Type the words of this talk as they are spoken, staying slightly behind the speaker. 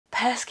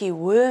Pesky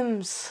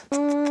worms.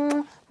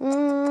 I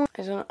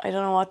don't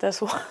know what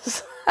this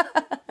was.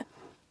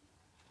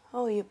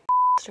 Oh, you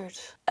bastard.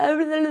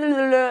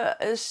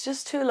 It's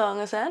just too long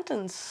a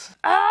sentence.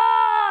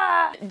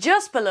 Ah!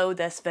 Just below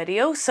this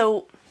video,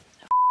 so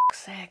for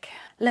fuck's sake.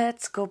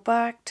 Let's go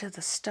back to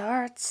the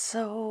start,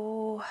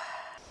 so...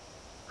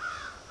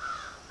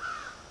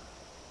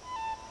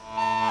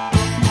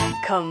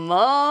 Come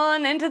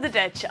on into the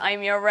ditch.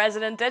 I'm your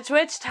resident ditch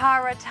witch,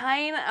 Tara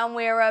Tyne, and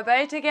we're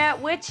about to get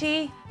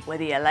witchy,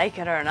 whether you like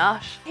it or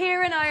not.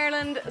 Here in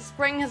Ireland,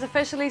 spring has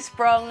officially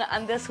sprung,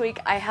 and this week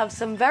I have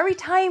some very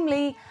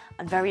timely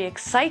and very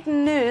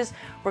exciting news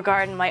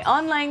regarding my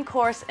online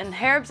course in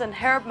herbs and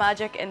herb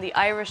magic in the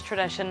Irish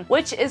tradition,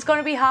 which is going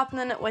to be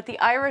happening with the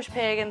Irish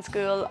Pagan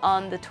School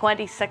on the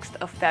 26th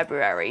of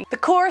February. The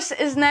course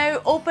is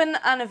now open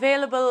and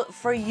available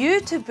for you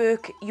to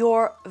book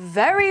your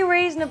very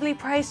reasonably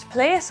priced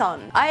place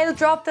on. I'll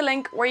drop the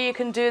link where you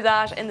can do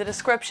that in the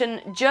description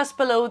just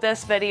below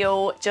this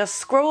video. Just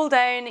scroll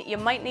down, you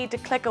might need to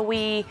click a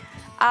wee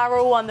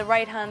arrow on the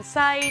right hand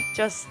side,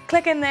 just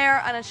click in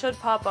there and it should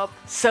pop up.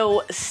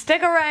 So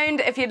stick around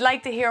if you'd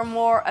like to hear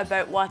more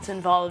about what's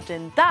involved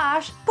in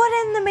that. But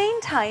in the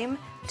meantime,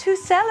 to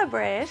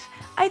celebrate,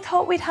 I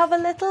thought we'd have a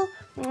little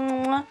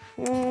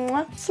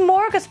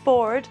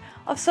smorgasbord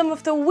of some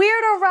of the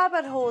weirder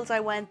rabbit holes I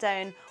went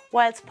down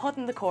whilst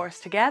putting the course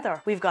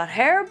together. We've got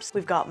herbs,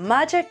 we've got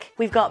magic,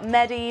 we've got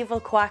medieval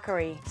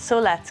quackery. So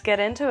let's get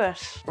into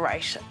it.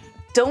 Right.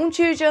 Don't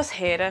you just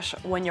hate it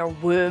when your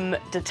womb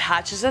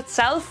detaches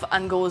itself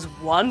and goes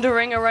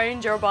wandering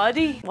around your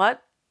body?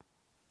 What?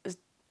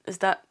 Is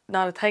that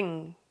not a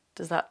thing?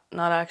 Does that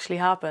not actually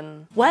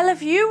happen? Well,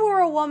 if you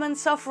were a woman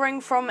suffering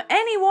from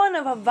any one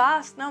of a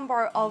vast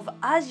number of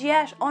as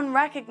yet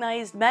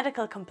unrecognised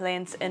medical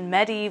complaints in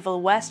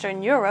medieval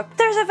Western Europe,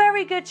 there's a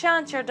very good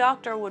chance your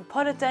doctor would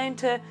put it down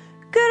to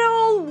good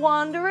old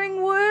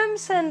wandering womb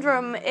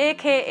syndrome,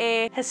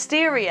 aka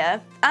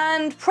hysteria,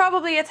 and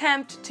probably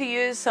attempt to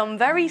use some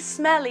very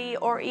smelly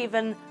or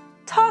even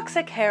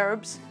toxic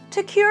herbs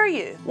to cure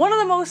you. One of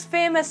the most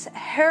famous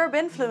herb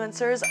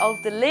influencers of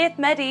the late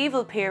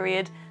medieval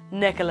period,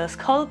 Nicholas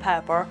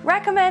Culpeper,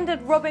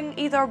 recommended rubbing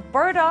either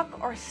burdock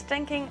or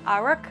stinking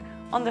arak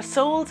on the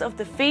soles of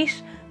the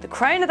feet, the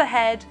crown of the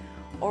head,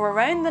 or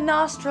around the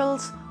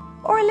nostrils,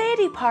 or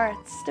lady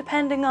parts,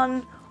 depending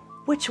on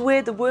which way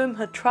the worm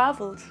had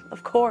travelled,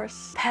 of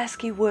course.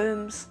 Pesky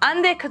worms.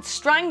 And they could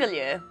strangle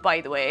you,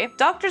 by the way.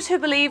 Doctors who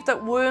believed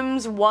that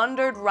worms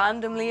wandered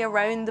randomly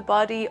around the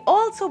body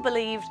also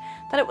believed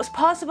that it was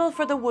possible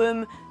for the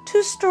worm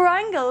to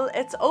strangle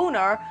its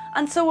owner,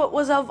 and so it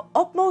was of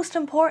utmost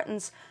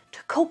importance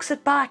to coax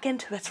it back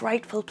into its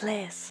rightful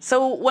place.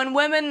 So when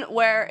women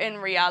were in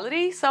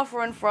reality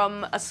suffering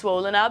from a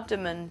swollen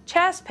abdomen,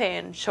 chest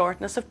pain,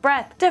 shortness of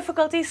breath,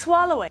 difficulty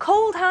swallowing,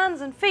 cold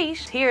hands and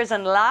feet, tears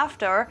and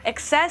laughter,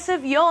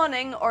 excessive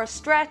yawning or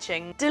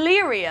stretching,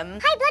 delirium,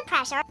 high blood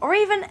pressure, or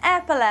even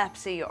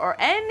epilepsy, or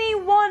any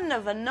one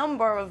of a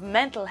number of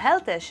mental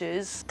health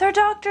issues, their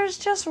doctors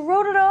just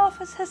wrote it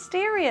off as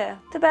hysteria,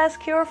 the best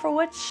cure for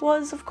which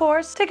was, of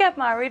course, to get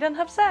married and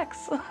have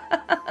sex.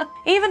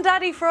 Even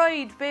Daddy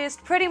Freud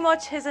based pretty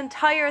much his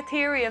entire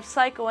theory of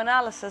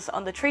psychoanalysis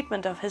on the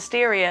treatment of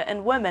hysteria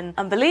in women,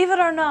 and believe it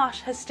or not,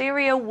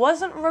 hysteria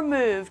wasn't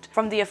removed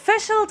from the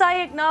official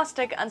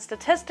diagnostic and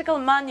statistical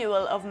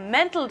manual of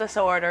mental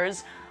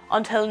disorders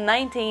until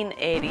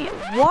 1980.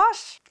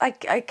 What?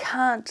 I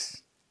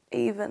can't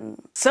even.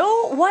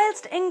 So,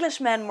 whilst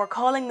Englishmen were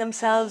calling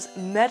themselves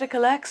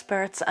medical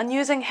experts and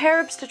using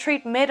herbs to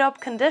treat made-up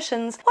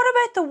conditions, what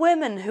about the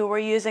women who were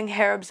using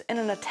herbs in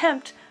an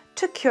attempt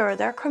to cure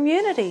their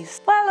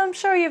communities? Well, I'm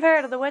sure you've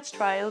heard of the witch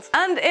trials.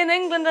 And in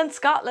England and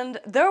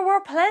Scotland, there were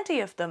plenty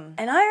of them.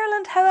 In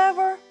Ireland,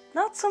 however,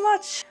 not so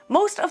much.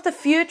 Most of the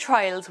few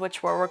trials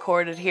which were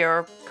recorded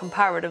here,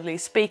 comparatively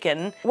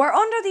speaking, were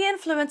under the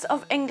influence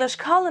of English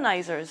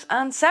colonisers,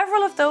 and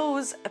several of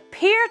those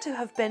appear to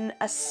have been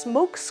a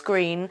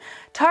smokescreen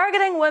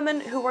targeting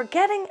women who were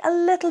getting a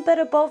little bit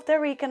above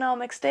their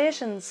economic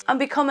stations and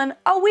becoming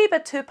a wee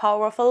bit too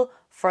powerful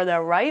for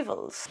their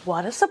rivals.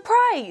 What a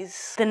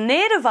surprise! The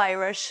native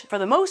Irish, for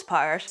the most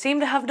part, seem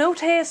to have no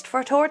taste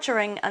for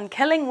torturing and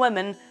killing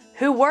women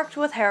who worked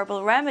with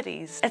herbal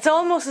remedies. It's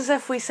almost as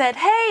if we said,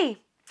 hey,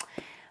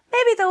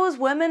 maybe those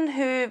women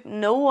who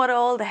know what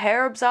all the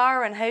herbs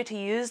are and how to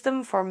use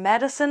them for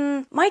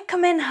medicine might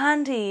come in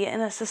handy in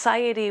a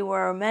society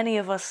where many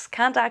of us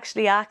can't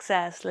actually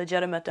access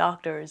legitimate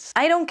doctors.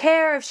 I don't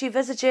care if she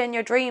visits you in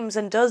your dreams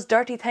and does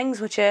dirty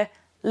things with you,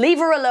 leave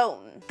her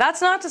alone.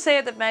 That's not to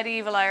say that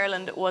medieval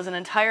Ireland was an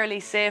entirely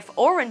safe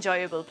or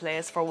enjoyable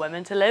place for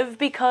women to live,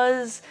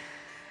 because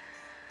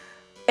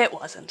It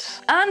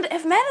wasn't. And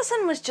if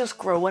medicine was just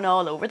growing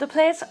all over the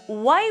place,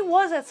 why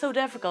was it so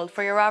difficult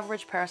for your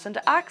average person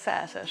to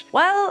access it?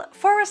 Well,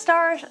 for a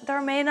start,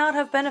 there may not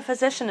have been a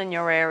physician in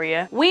your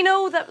area. We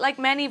know that, like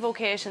many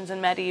vocations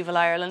in medieval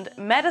Ireland,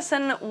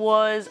 medicine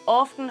was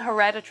often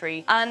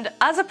hereditary, and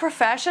as a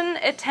profession,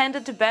 it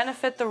tended to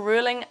benefit the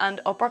ruling and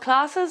upper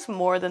classes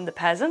more than the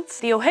peasants.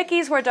 The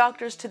O'Hickeys were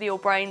doctors to the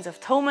O'Briens of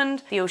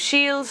Thomond, the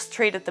O'Shiels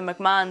treated the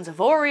McMahons of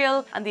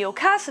Oriel, and the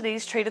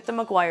O'Cassidys treated the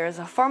Maguires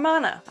of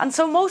Fermanagh. And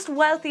so most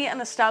wealthy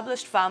and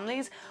established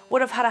families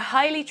would have had a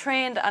highly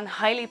trained and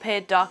highly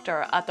paid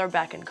doctor at their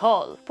beck and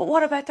call. But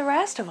what about the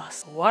rest of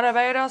us? What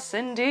about us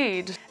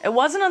indeed? It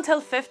wasn't until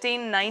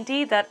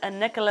 1590 that a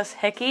Nicholas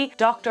Hickey,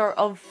 Doctor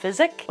of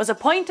Physic, was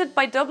appointed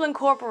by Dublin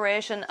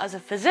Corporation as a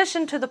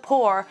physician to the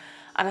poor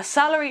at a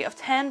salary of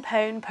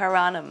 £10 per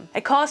annum.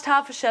 It cost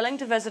half a shilling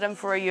to visit him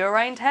for a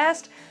urine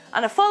test,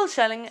 and a full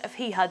shilling if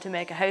he had to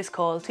make a house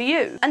call to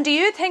you. And do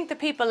you think the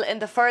people in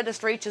the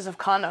furthest reaches of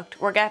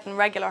Connacht were getting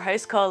regular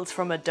house calls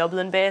from a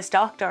Dublin-based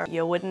doctor?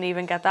 You wouldn't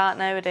even get that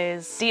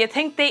nowadays. Do you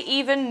think they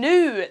even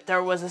knew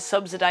there was a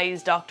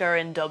subsidised doctor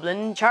in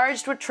Dublin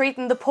charged with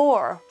treating the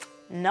poor?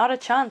 Not a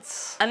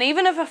chance. And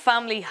even if a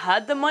family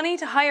had the money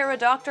to hire a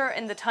doctor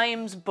in the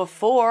times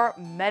before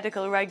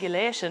medical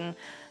regulation,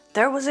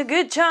 there was a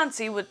good chance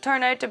he would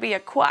turn out to be a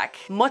quack.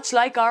 Much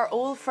like our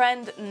old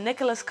friend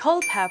Nicholas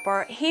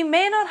Culpepper, he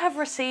may not have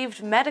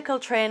received medical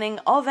training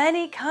of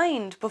any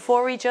kind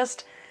before he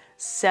just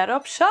set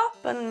up shop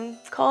and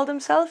called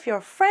himself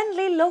your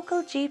friendly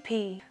local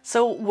GP.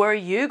 So were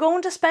you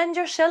going to spend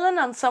your shilling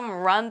on some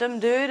random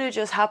dude who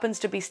just happens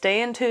to be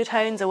staying 2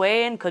 towns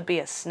away and could be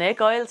a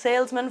snake oil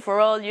salesman for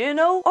all you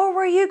know? Or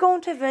were you going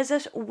to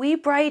visit wee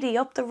Bridie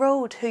up the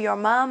road who your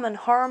mam and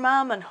her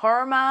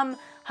mam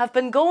have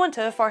been going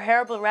to for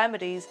herbal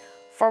remedies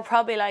for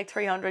probably like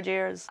 300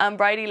 years? And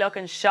Bridie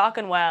looking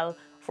shocking well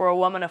for a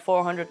woman of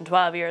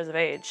 412 years of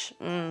age.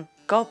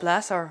 God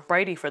bless her.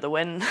 Bridie for the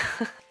win.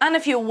 And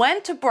if you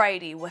went to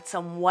Bridie with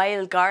some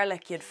wild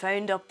garlic you'd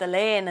found up the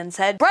lane and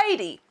said,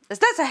 "Bridie, is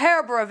this a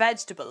herb or a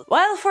vegetable?"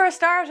 Well, for a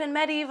start in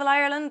medieval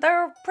Ireland,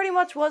 there pretty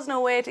much was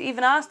no way to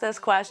even ask this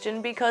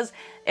question, because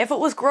if it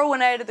was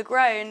growing out of the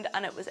ground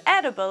and it was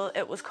edible,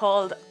 it was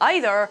called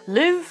either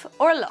luv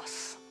or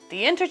luss,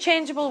 the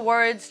interchangeable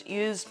words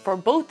used for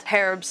both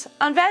herbs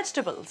and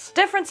vegetables.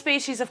 Different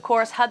species, of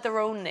course, had their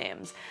own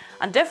names,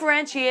 and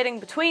differentiating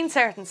between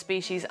certain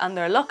species and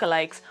their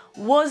lookalikes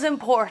was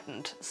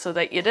important so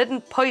that you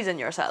didn't poison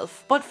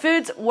yourself. But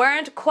foods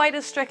weren't quite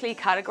as strictly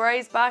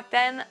categorised back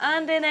then,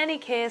 and in any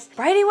case,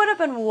 Bridie would have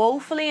been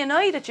woefully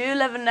annoyed at you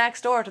living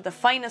next door to the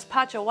finest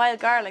patch of wild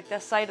garlic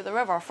this side of the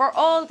river for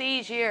all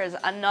these years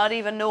and not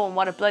even knowing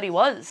what it bloody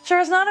was. Sure,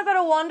 it's not a bit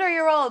of wonder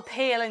you're all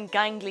pale and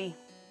gangly.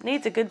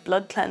 Needs a good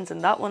blood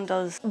cleansing, that one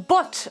does.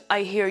 But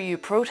I hear you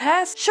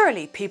protest.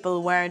 Surely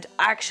people weren't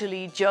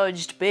actually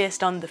judged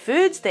based on the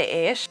foods they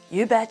ate.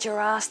 You bet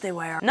your ass they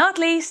were. Not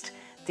least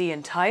the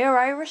entire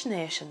Irish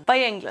nation. By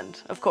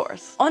England, of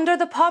course. Under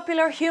the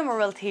popular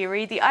humoral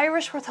theory, the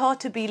Irish were thought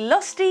to be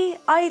lusty,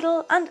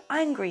 idle and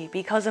angry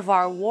because of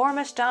our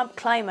warmish damp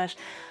climate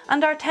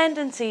and our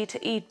tendency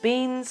to eat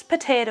beans,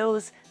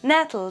 potatoes,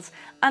 nettles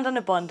and an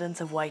abundance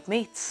of white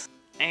meats.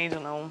 I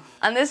don't know.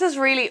 And this is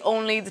really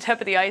only the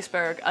tip of the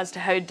iceberg as to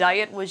how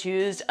diet was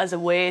used as a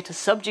way to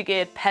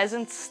subjugate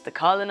peasants, the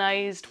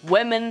colonised,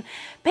 women,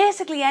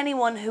 basically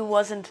anyone who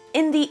wasn't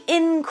in the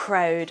in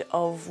crowd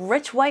of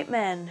rich white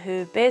men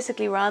who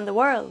basically ran the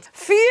world.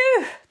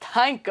 Phew!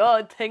 Thank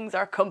God things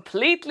are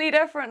completely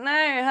different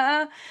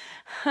now,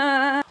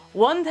 huh?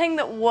 One thing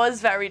that was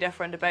very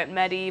different about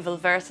medieval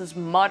versus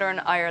modern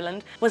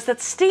Ireland was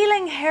that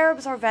stealing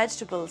herbs or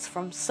vegetables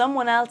from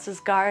someone else's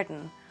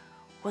garden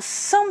was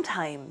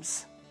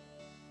sometimes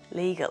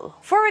legal.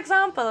 For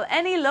example,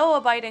 any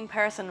law-abiding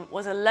person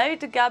was allowed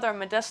to gather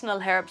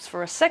medicinal herbs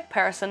for a sick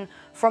person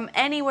from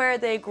anywhere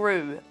they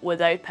grew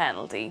without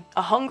penalty.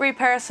 A hungry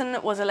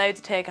person was allowed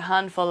to take a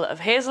handful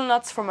of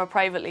hazelnuts from a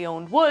privately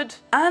owned wood,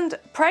 and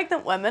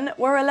pregnant women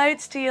were allowed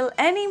to steal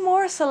any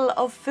morsel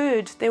of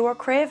food they were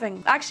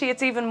craving. Actually,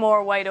 it's even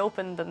more wide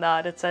open than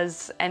that. It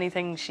says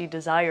anything she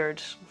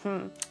desired.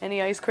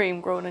 Any ice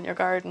cream growing in your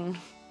garden.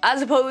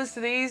 As opposed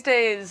to these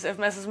days, if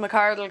Mrs.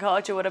 McCardle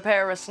caught you with a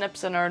pair of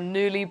snips in her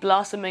newly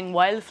blossoming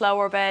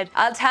wildflower bed,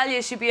 I'll tell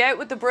you she'd be out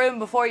with the broom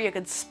before you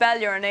could spell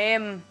your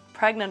name,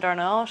 pregnant or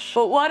not.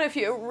 But what if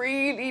you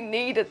really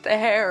needed the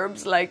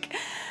herbs? Like,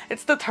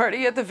 it's the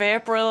 30th of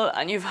April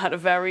and you've had a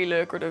very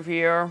lucrative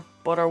year,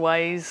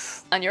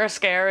 otherwise, and you're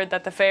scared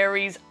that the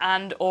fairies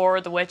and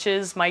or the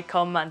witches might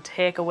come and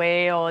take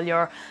away all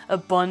your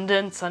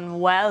abundance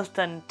and wealth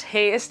and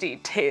tasty,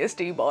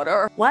 tasty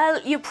butter.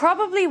 Well, you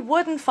probably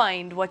wouldn't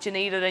find what you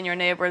needed in your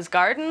neighbour's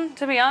garden,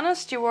 to be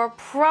honest. You were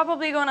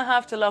probably going to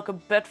have to look a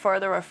bit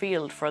further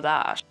afield for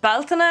that.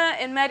 Beltana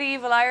in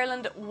medieval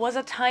Ireland was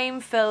a time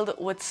filled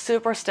with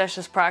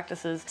superstitious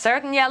practices.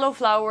 Certain yellow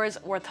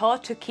flowers were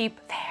thought to keep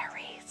fairies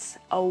ghosts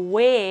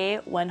away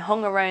when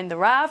hung around the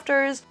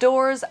rafters,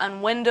 doors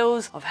and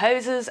windows of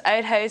houses,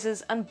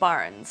 outhouses and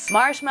barns.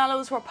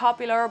 Marshmallows were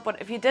popular, but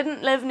if you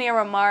didn't live near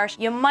a marsh,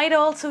 you might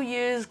also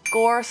use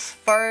gorse,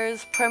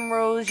 furze,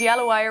 primrose,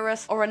 yellow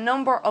iris or a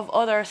number of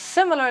other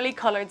similarly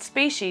coloured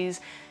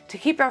species to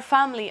keep your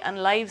family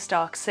and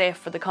livestock safe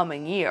for the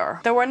coming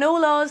year. There were no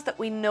laws that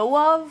we know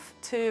of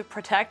to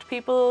protect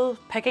people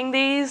picking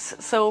these,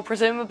 so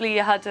presumably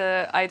you had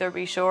to either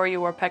be sure you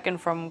were picking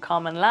from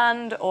common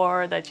land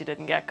or that you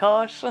didn't get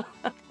caught.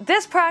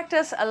 This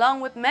practice,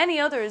 along with many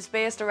others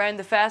based around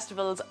the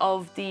festivals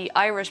of the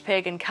Irish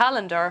pagan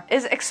calendar,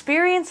 is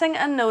experiencing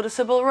a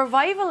noticeable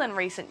revival in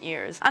recent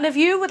years. And if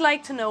you would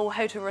like to know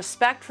how to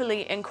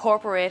respectfully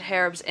incorporate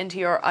herbs into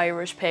your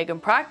Irish pagan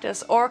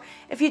practice, or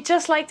if you'd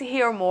just like to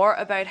hear more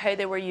about how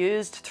they were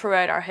used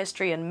throughout our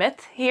history and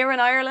myth here in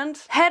Ireland,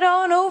 head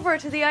on over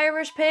to the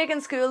Irish Pagan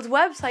School's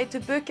website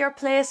to book your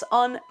place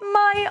on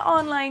my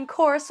online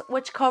course,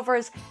 which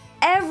covers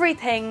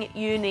everything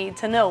you need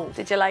to know.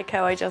 Did you like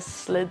how I just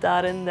slid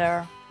that in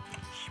there?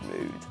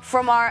 Smooth.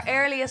 From our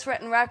earliest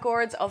written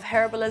records of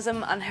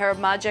herbalism and herb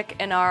magic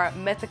in our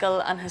mythical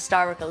and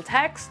historical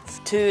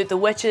texts, to the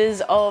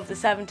witches of the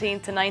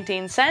 17th to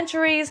 19th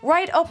centuries,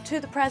 right up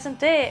to the present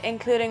day,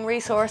 including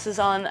resources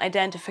on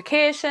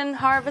identification,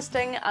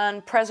 harvesting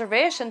and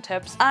preservation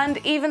tips,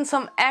 and even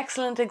some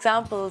excellent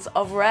examples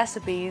of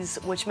recipes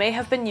which may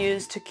have been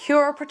used to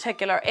cure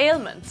particular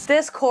ailments.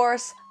 This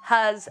course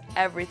has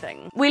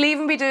everything. We'll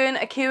even be doing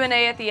a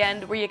Q&A at the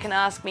end where you can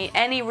ask me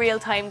any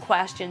real-time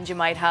questions you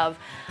might have.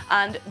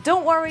 And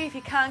don't worry if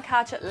you can't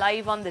catch it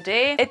live on the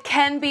day. It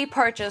can be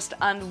purchased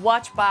and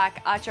watched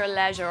back at your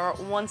leisure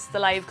once the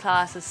live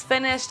class is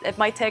finished. It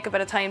might take a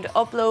bit of time to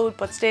upload,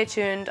 but stay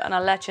tuned and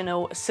I'll let you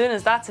know as soon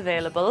as that's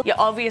available. You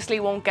obviously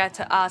won't get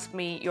to ask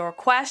me your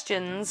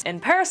questions in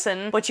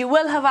person, but you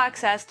will have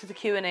access to the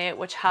Q&A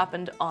which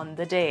happened on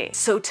the day.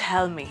 So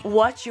tell me,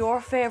 what's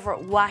your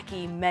favourite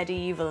wacky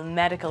medieval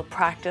medical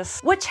practice?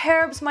 Which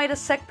herbs might a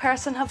sick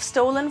person have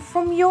stolen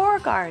from your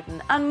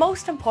garden? And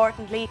most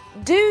importantly,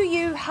 do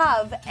you have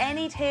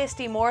any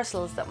tasty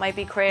morsels that might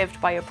be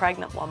craved by a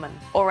pregnant woman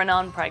or a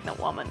non-pregnant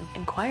woman?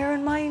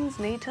 Inquiring minds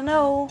need to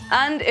know.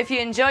 And if you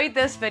enjoyed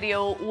this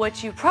video,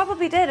 which you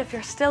probably did if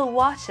you're still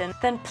watching,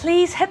 then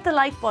please hit the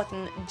like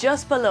button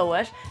just below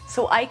it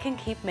so I can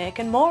keep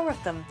making more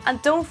of them.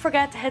 And don't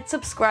forget to hit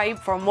subscribe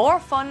for more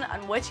fun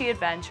and witchy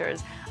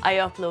adventures. I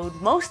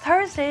upload most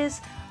Thursdays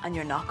and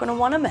you're not going to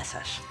want to miss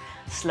it.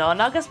 Slán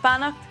agus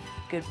beannacht,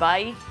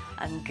 goodbye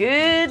and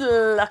good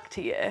luck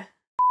to you.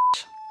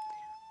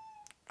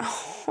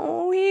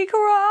 Oh, he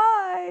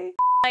cry.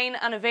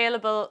 And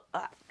available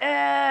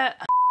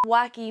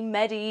wacky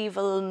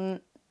medieval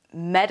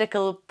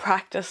medical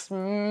practice.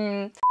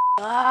 We'll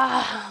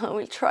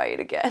try it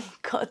again.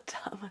 God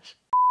damn it.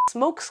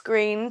 Smoke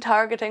screen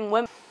targeting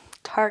women.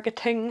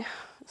 Targeting,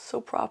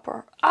 so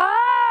proper.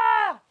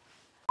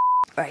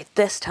 Right,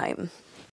 this time.